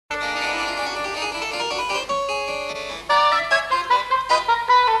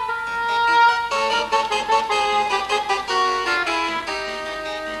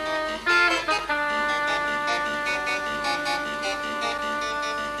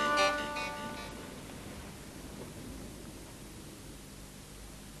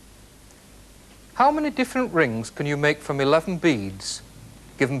How many different rings can you make from 11 beads,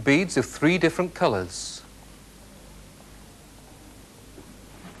 given beads of 3 different colours?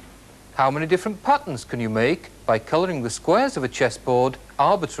 How many different patterns can you make by colouring the squares of a chessboard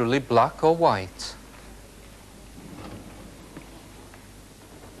arbitrarily black or white?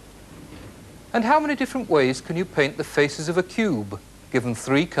 And how many different ways can you paint the faces of a cube, given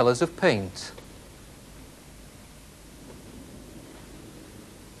 3 colours of paint?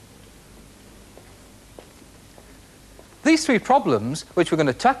 These 3 problems, which we're going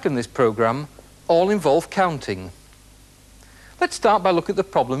to tackle in this programme, all involve counting. Let's start by looking at the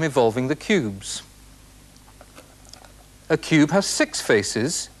problem involving the cubes. A cube has 6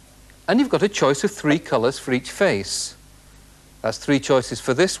 faces, and you've got a choice of 3 colours for each face. That's 3 choices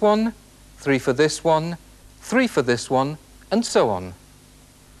for this one, 3 for this one, 3 for this one, and so on.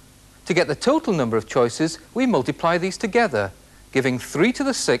 To get the total number of choices, we multiply these together, giving 3 to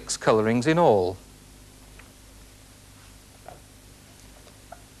the 6 colourings in all.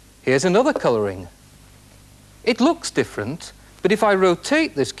 Here's another colouring. It looks different, but if I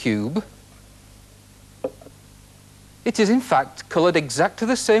rotate this cube, it is in fact coloured exactly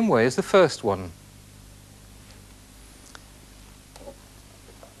the same way as the first one.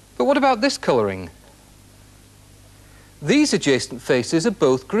 But what about this colouring? These adjacent faces are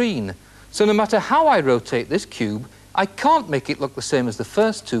both green, so no matter how I rotate this cube, I can't make it look the same as the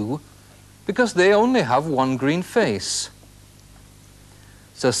first 2 because they only have 1 green face.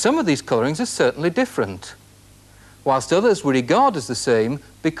 So some of these colourings are certainly different, whilst others we regard as the same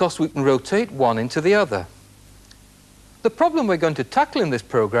because we can rotate one into the other. The problem we're going to tackle in this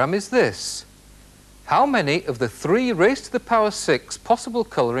programme is this: how many of the 3 raised to the power 6 possible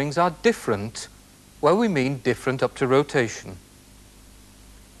colourings are different, where we mean different up to rotation?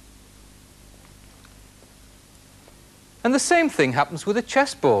 And the same thing happens with a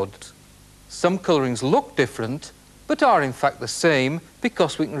chessboard. Some colourings look different, but are in fact the same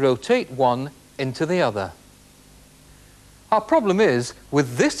because we can rotate one into the other. Our problem is,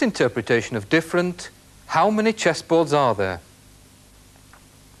 with this interpretation of different, how many chessboards are there?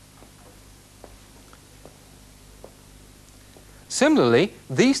 Similarly,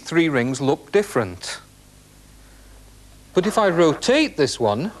 these 3 rings look different. But if I rotate this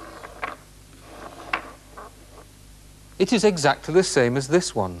one, it is exactly the same as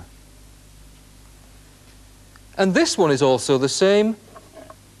this one. And this one is also the same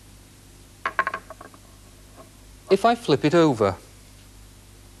if I flip it over.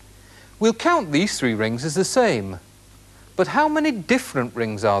 We'll count these 3 rings as the same, but how many different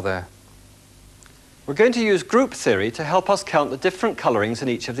rings are there? We're going to use group theory to help us count the different colourings in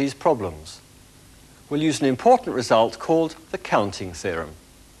each of these problems. We'll use an important result called the counting theorem.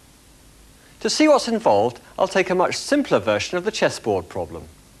 To see what's involved, I'll take a much simpler version of the chessboard problem.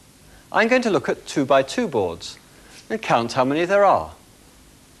 I'm going to look at 2x2 boards and count how many there are.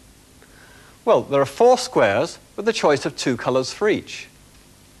 Well, there are 4 squares with a choice of 2 colours for each.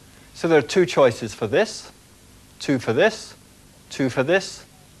 So there are 2 choices for this, 2 for this, 2 for this,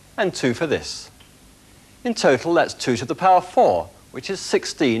 and 2 for this. In total, that's 2 to the power 4, which is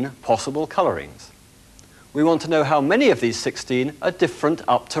 16 possible colourings. We want to know how many of these 16 are different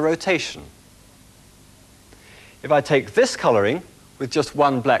up to rotation. If I take this colouring with just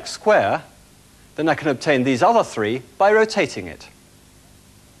 1 black square, then I can obtain these other 3 by rotating it.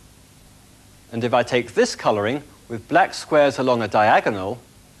 And if I take this colouring with black squares along a diagonal,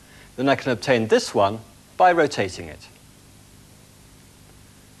 then I can obtain this one by rotating it.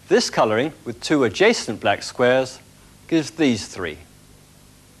 This colouring with 2 adjacent black squares gives these 3.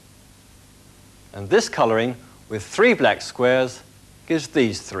 And this colouring with 3 black squares gives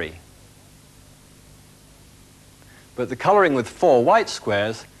these 3. But the colouring with 4 white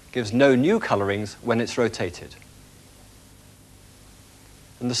squares gives no new colourings when it's rotated.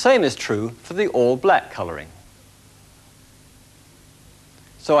 And the same is true for the all-black colouring.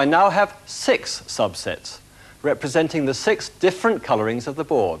 So I now have 6 subsets, representing the 6 different colourings of the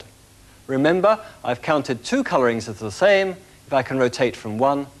board. Remember, I've counted 2 colourings as the same if I can rotate from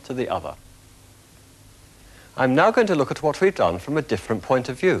one to the other. I'm now going to look at what we've done from a different point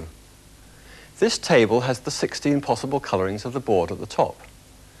of view. This table has the 16 possible colourings of the board at the top.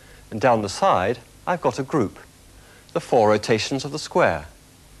 And down the side, I've got a group, the 4 rotations of the square.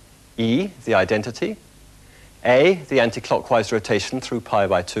 E, the identity, A, the anti-clockwise rotation through pi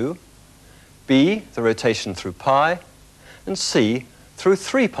by 2, B, the rotation through pi, and C, through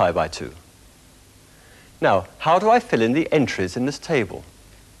 3 pi by 2. Now, how do I fill in the entries in this table?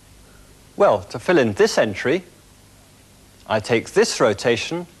 Well, to fill in this entry, I take this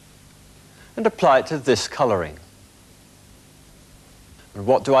rotation and apply it to this colouring. And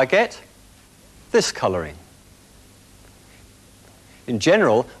what do I get? this colouring. In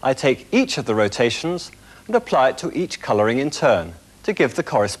general, I take each of the rotations and apply it to each colouring in turn to give the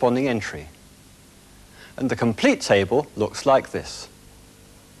corresponding entry. And the complete table looks like this.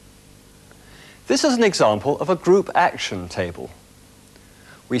 This is an example of a group action table.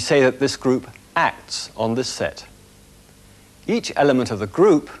 We say that this group acts on this set. Each element of the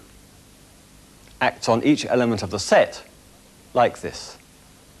group acts on each element of the set, like this.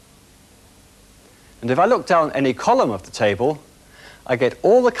 And if I look down any column of the table, I get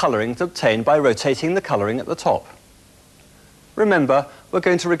all the colourings obtained by rotating the colouring at the top. Remember, we're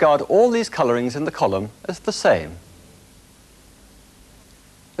going to regard all these colourings in the column as the same.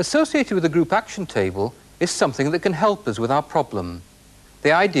 Associated with the group action table is something that can help us with our problem,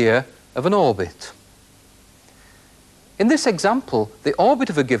 the idea of an orbit. In this example, the orbit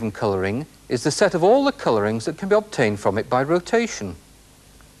of a given colouring is the set of all the colourings that can be obtained from it by rotation.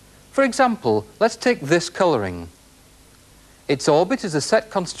 For example, let's take this colouring. Its orbit is a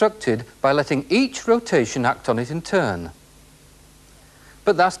set constructed by letting each rotation act on it in turn.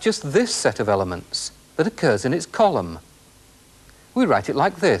 But that's just this set of elements that occurs in its column. We write it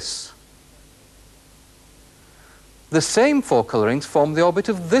like this. The same four colourings form the orbit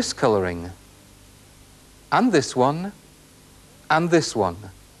of this colouring, and this one, and this one.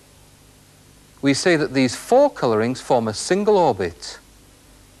 We say that these four colourings form a single orbit.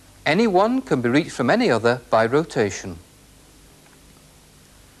 Any one can be reached from any other by rotation.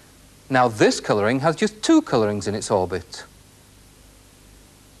 Now this colouring has just two colourings in its orbit.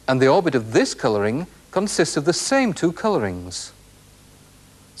 And the orbit of this colouring consists of the same two colourings.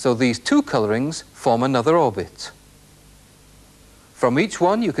 So these two colourings form another orbit. From each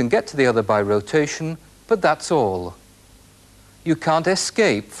one you can get to the other by rotation, but that's all. You can't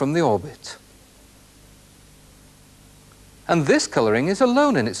escape from the orbit. And this colouring is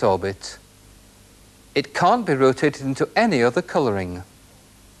alone in its orbit. It can't be rotated into any other colouring.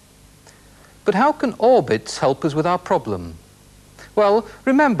 But how can orbits help us with our problem? Well,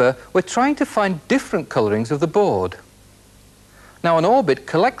 remember, we're trying to find different colourings of the board. Now, an orbit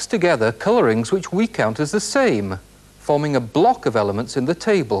collects together colourings which we count as the same, forming a block of elements in the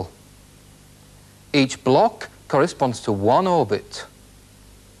table. Each block corresponds to one orbit.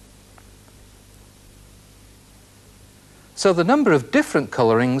 So the number of different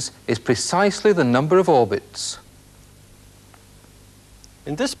colourings is precisely the number of orbits.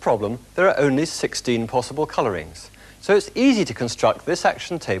 In this problem, there are only 16 possible colourings, so it's easy to construct this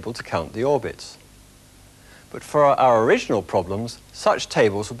action table to count the orbits. But for our original problems, such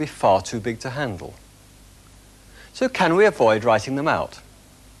tables would be far too big to handle. So can we avoid writing them out?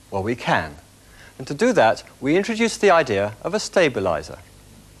 Well, we can. And to do that, we introduce the idea of a stabilizer.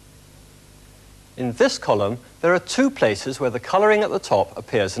 In this column, there are two places where the colouring at the top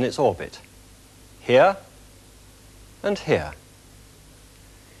appears in its orbit. Here and here.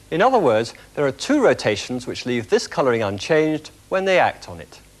 In other words, there are two rotations which leave this colouring unchanged when they act on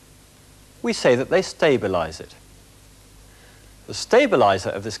it. We say that they stabilise it. The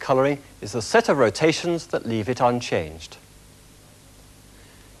stabiliser of this colouring is the set of rotations that leave it unchanged.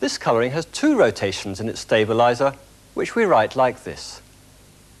 This colouring has two rotations in its stabiliser, which we write like this.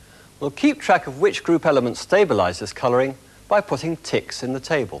 We'll keep track of which group elements stabilise this colouring by putting ticks in the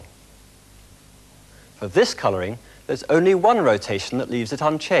table. For this colouring, there's only one rotation that leaves it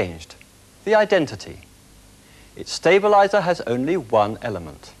unchanged, the identity. Its stabiliser has only one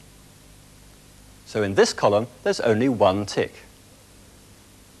element. So in this column, there's only one tick.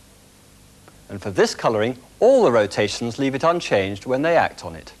 And for this colouring, all the rotations leave it unchanged when they act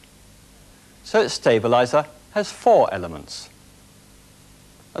on it. So its stabiliser has four elements.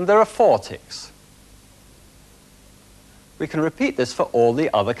 And there are four ticks. We can repeat this for all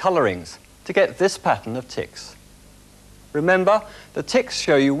the other colourings to get this pattern of ticks. Remember, the ticks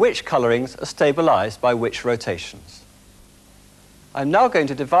show you which colourings are stabilised by which rotations. I'm now going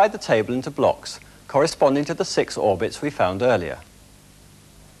to divide the table into blocks corresponding to the 6 orbits we found earlier.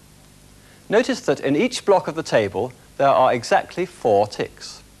 Notice that in each block of the table there are exactly 4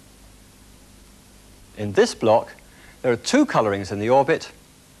 ticks. In this block, there are 2 colourings in the orbit,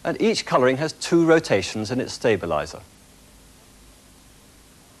 and each colouring has 2 rotations in its stabiliser.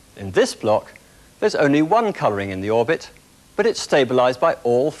 In this block, there's only 1 colouring in the orbit, but it's stabilised by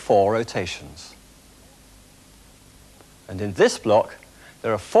all 4 rotations. And in this block,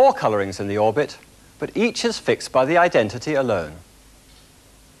 there are 4 colourings in the orbit, but each is fixed by the identity alone.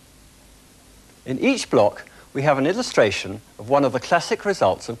 In each block, we have an illustration of one of the classic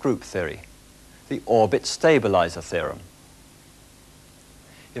results of group theory, the orbit stabiliser theorem.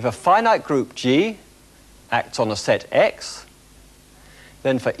 If a finite group G acts on a set X,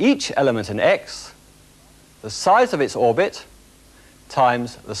 Then for each element in X, the size of its orbit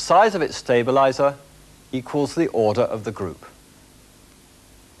times the size of its stabilizer equals the order of the group.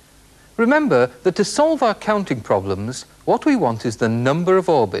 Remember that to solve our counting problems, what we want is the number of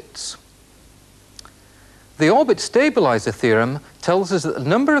orbits. The orbit stabilizer theorem tells us that the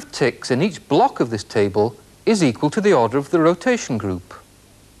number of ticks in each block of this table is equal to the order of the rotation group.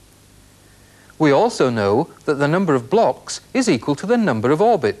 We also know that the number of blocks is equal to the number of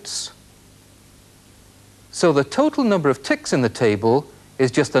orbits. So the total number of ticks in the table is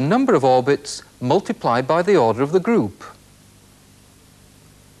just the number of orbits multiplied by the order of the group.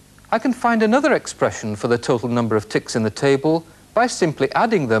 I can find another expression for the total number of ticks in the table by simply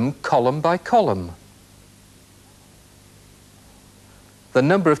adding them column by column. The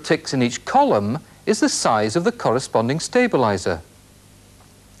number of ticks in each column is the size of the corresponding stabilizer.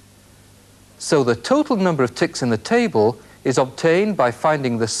 So the total number of ticks in the table is obtained by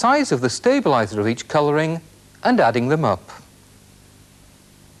finding the size of the stabilizer of each coloring and adding them up.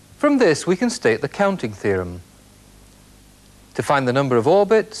 From this we can state the counting theorem. To find the number of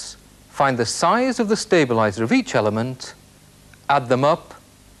orbits, find the size of the stabilizer of each element, add them up,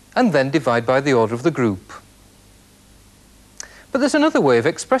 and then divide by the order of the group. But there's another way of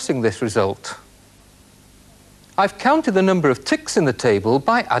expressing this result. I've counted the number of ticks in the table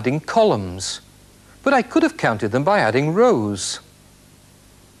by adding columns, but I could have counted them by adding rows.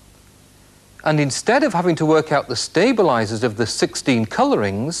 And instead of having to work out the stabilizers of the 16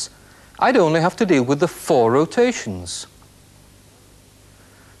 colorings, I'd only have to deal with the 4 rotations.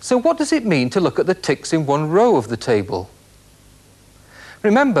 So what does it mean to look at the ticks in one row of the table?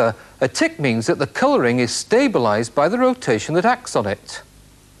 Remember, a tick means that the coloring is stabilized by the rotation that acts on it.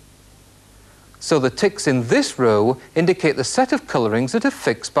 So the ticks in this row indicate the set of colorings that are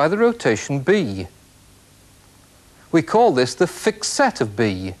fixed by the rotation B. We call this the fixed set of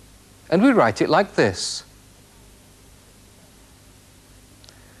B, and we write it like this.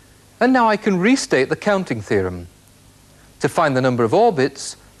 And now I can restate the counting theorem. To find the number of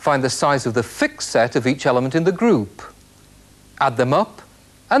orbits, find the size of the fixed set of each element in the group, add them up,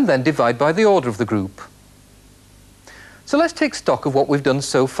 and then divide by the order of the group. So let's take stock of what we've done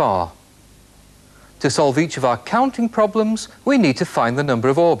so far. To solve each of our counting problems, we need to find the number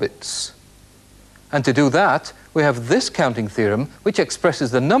of orbits. And to do that, we have this counting theorem, which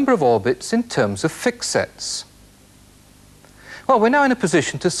expresses the number of orbits in terms of fixed sets. Well, we're now in a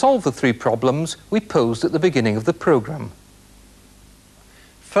position to solve the 3 problems we posed at the beginning of the program.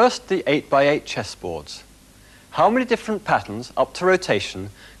 First, the 8x8 chessboards. How many different patterns up to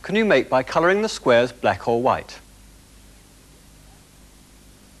rotation can you make by colouring the squares black or white?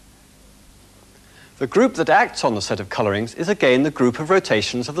 The group that acts on the set of colourings is again the group of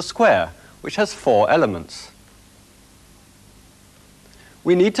rotations of the square, which has 4 elements.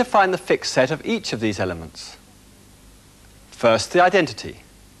 We need to find the fixed set of each of these elements. First, the identity.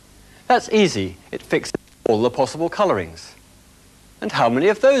 That's easy. It fixes all the possible colourings. And how many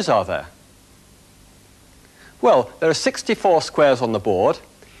of those are there? Well, there are 64 squares on the board,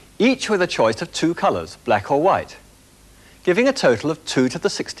 each with a choice of 2 colours, black or white, giving a total of 2 to the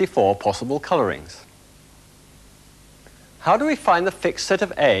 64 possible colourings. How do we find the fixed set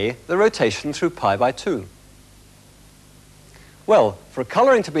of A, the rotation through pi by 2? Well, for a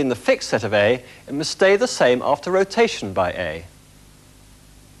colouring to be in the fixed set of A, it must stay the same after rotation by A.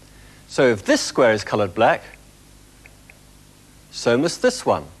 So if this square is coloured black, so must this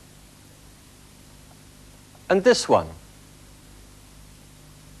one, and this one,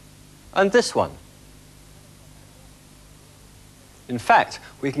 and this one. In fact,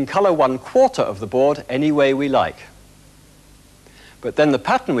 we can colour 1/4 of the board any way we like. But then the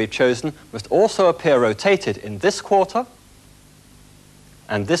pattern we've chosen must also appear rotated in this quarter,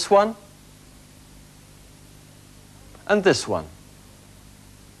 and this one, and this one.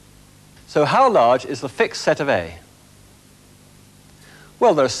 So how large is the fixed set of A?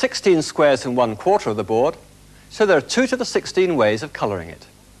 Well, there are 16 squares in 1/4 of the board, so there are 2 to the 16 ways of colouring it.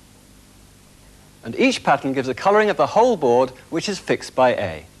 And each pattern gives a colouring of the whole board, which is fixed by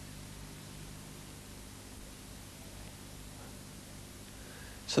A.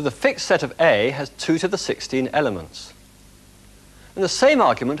 So the fixed set of A has 2 to the 16 elements. And the same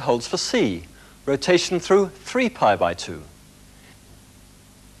argument holds for C, rotation through 3 pi by 2.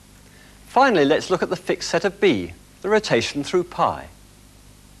 Finally, let's look at the fixed set of B, the rotation through pi.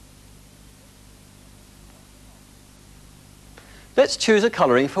 Let's choose a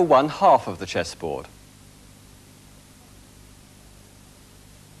colouring for 1/2 of the chessboard.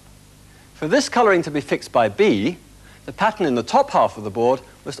 For this colouring to be fixed by B, the pattern in the top half of the board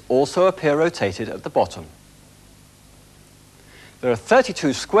must also appear rotated at the bottom. There are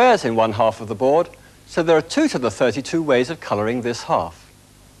 32 squares in one half of the board, so there are 2 to the 32 ways of colouring this half.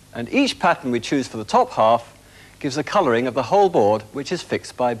 And each pattern we choose for the top half gives a colouring of the whole board, which is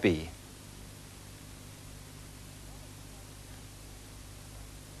fixed by B.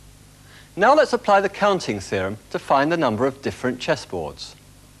 Now let's apply the counting theorem to find the number of different chessboards.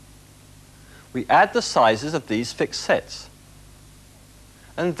 We add the sizes of these fixed sets,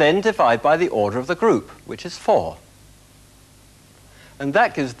 and then divide by the order of the group, which is 4. And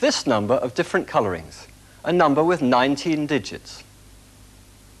that gives this number of different colourings, a number with 19 digits.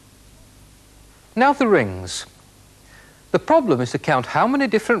 Now the rings. The problem is to count how many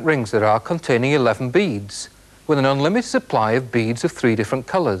different rings there are containing 11 beads, with an unlimited supply of beads of 3 different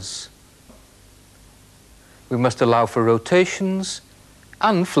colours. We must allow for rotations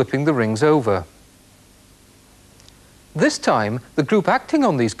and flipping the rings over. This time, the group acting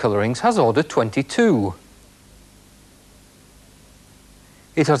on these colourings has order 22.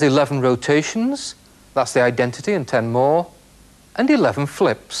 It has 11 rotations, that's the identity and 10 more, and 11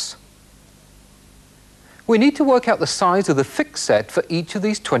 flips. We need to work out the size of the fixed set for each of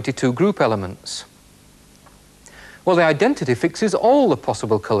these 22 group elements. Well, the identity fixes all the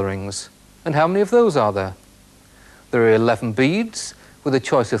possible colourings. And how many of those are there? There are 11 beads, with a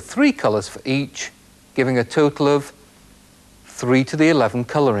choice of 3 colours for each, giving a total of 3 to the 11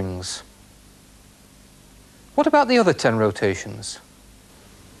 colourings. What about the other 10 rotations?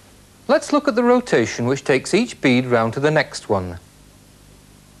 Let's look at the rotation which takes each bead round to the next one.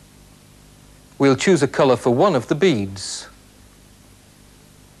 We'll choose a colour for one of the beads.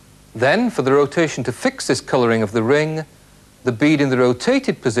 Then, for the rotation to fix this colouring of the ring, the bead in the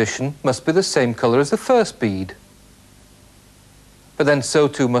rotated position must be the same colour as the first bead. But then so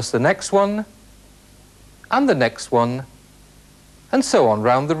too must the next one, and the next one, and so on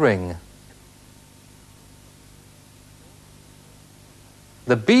round the ring.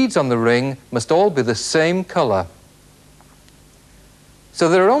 The beads on the ring must all be the same colour. So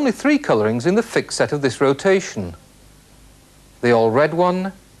there are only 3 colourings in the fixed set of this rotation. The all red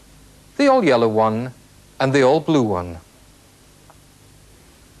one, the all yellow one, and the all blue one.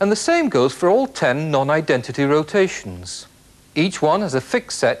 And the same goes for all 10 non-identity rotations. Each one has a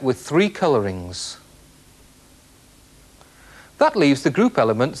fixed set with 3 colourings. That leaves the group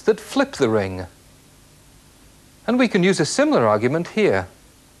elements that flip the ring. And we can use a similar argument here.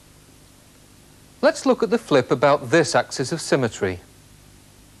 Let's look at the flip about this axis of symmetry.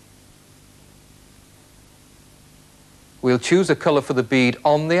 We'll choose a colour for the bead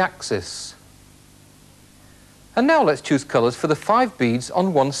on the axis. And now let's choose colours for the 5 beads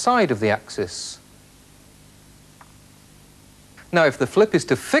on one side of the axis. Now, if the flip is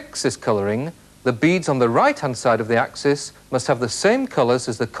to fix this colouring, the beads on the right-hand side of the axis must have the same colours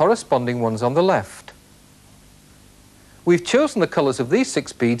as the corresponding ones on the left. We've chosen the colours of these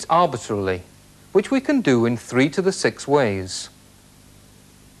 6 beads arbitrarily, which we can do in 3 to the 6 ways.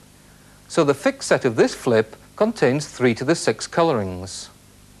 So the fixed set of this flip contains 3 to the 6 colourings.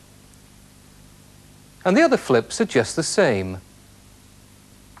 And the other flips are just the same.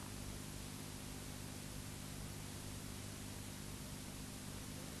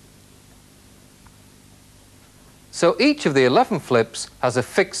 So each of the 11 flips has a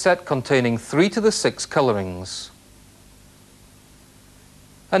fixed set containing 3 to the 6 colourings.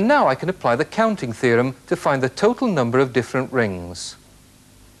 And now I can apply the counting theorem to find the total number of different rings.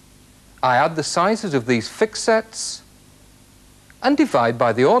 I add the sizes of these fixed sets and divide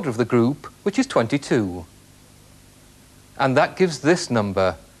by the order of the group, which is 22. And that gives this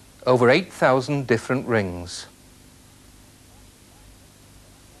number, over 8,000 different rings.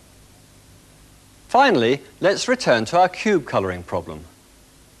 Finally, let's return to our cube colouring problem.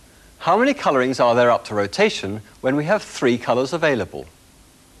 How many colourings are there up to rotation when we have 3 colours available?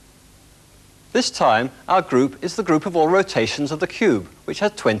 This time, our group is the group of all rotations of the cube, which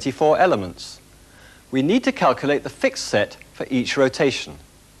has 24 elements. We need to calculate the fixed set for each rotation.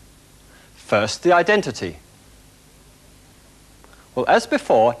 First, the identity. Well, as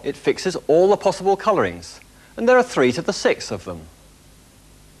before, it fixes all the possible colourings, and there are 3 to the 6 of them.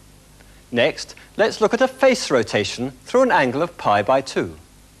 Next, let's look at a face rotation through an angle of pi by 2.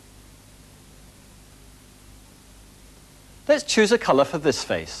 Let's choose a colour for this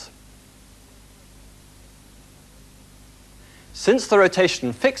face. Since the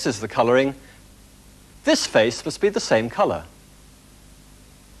rotation fixes the colouring, this face must be the same colour.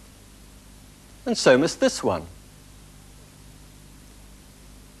 And so must this one.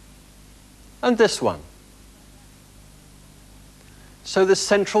 And this one. So this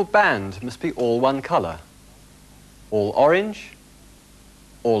central band must be all one colour. All orange,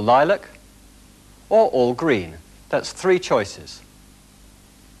 all lilac, or all green. That's 3 choices.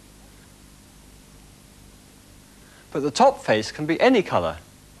 but the top face can be any colour.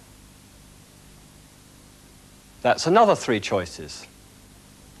 That's another 3 choices.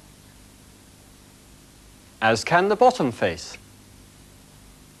 As can the bottom face.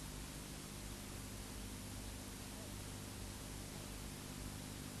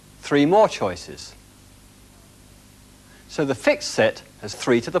 Three more choices. So the fixed set has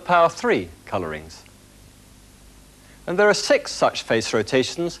 3 to the power 3 colourings. And there are 6 such face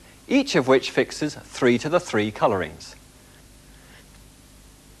rotations, each of which fixes 3 to the 3 colourings.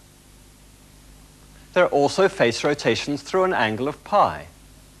 There are also face rotations through an angle of pi.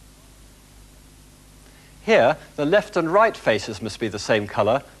 Here, the left and right faces must be the same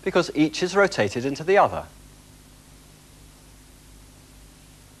colour because each is rotated into the other.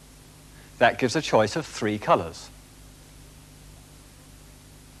 That gives a choice of 3 colours.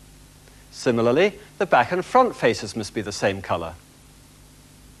 Similarly, the back and front faces must be the same colour.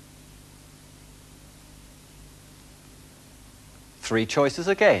 Three choices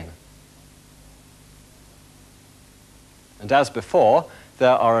again. And as before, there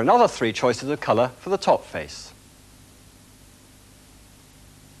are another 3 choices of colour for the top face.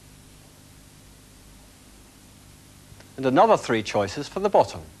 And another 3 choices for the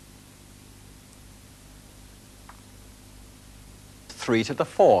bottom. 3 to the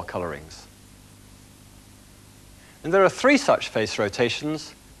 4 colourings. And there are 3 such face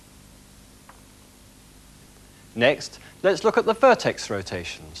rotations. Next, let's look at the vertex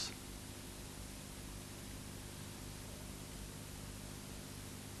rotations.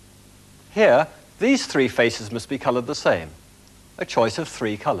 Here, these 3 faces must be coloured the same, a choice of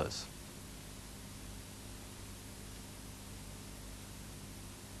 3 colours.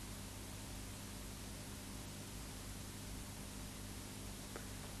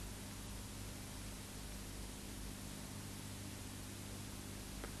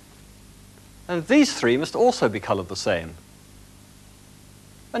 And these 3 must also be coloured the same.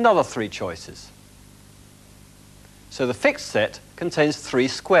 Another 3 choices. So the fixed set contains 3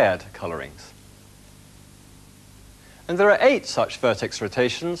 squared colourings. And there are 8 such vertex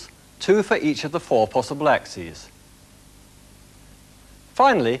rotations, 2 for each of the 4 possible axes.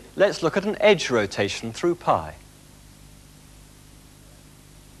 Finally, let's look at an edge rotation through pi.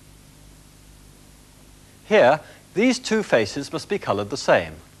 Here, these 2 faces must be coloured the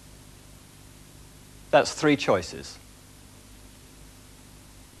same. That's 3 choices.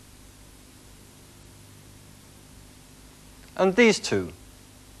 And these 2.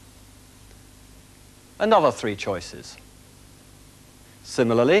 Another 3 choices.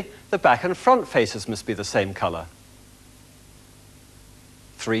 Similarly, the back and front faces must be the same colour.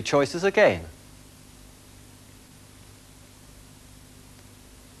 3 choices again.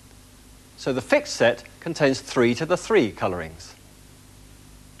 So the fixed set contains 3 to the 3 colourings.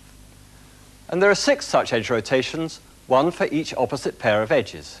 And there are 6 such edge rotations, 1 for each opposite pair of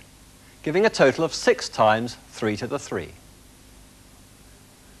edges, giving a total of 6 times 3 to the 3.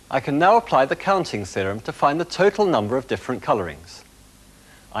 I can now apply the counting theorem to find the total number of different colourings.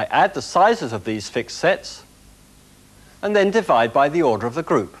 I add the sizes of these fixed sets and then divide by the order of the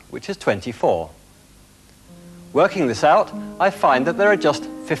group, which is 24. Working this out, I find that there are just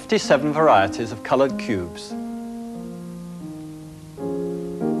 57 varieties of coloured cubes.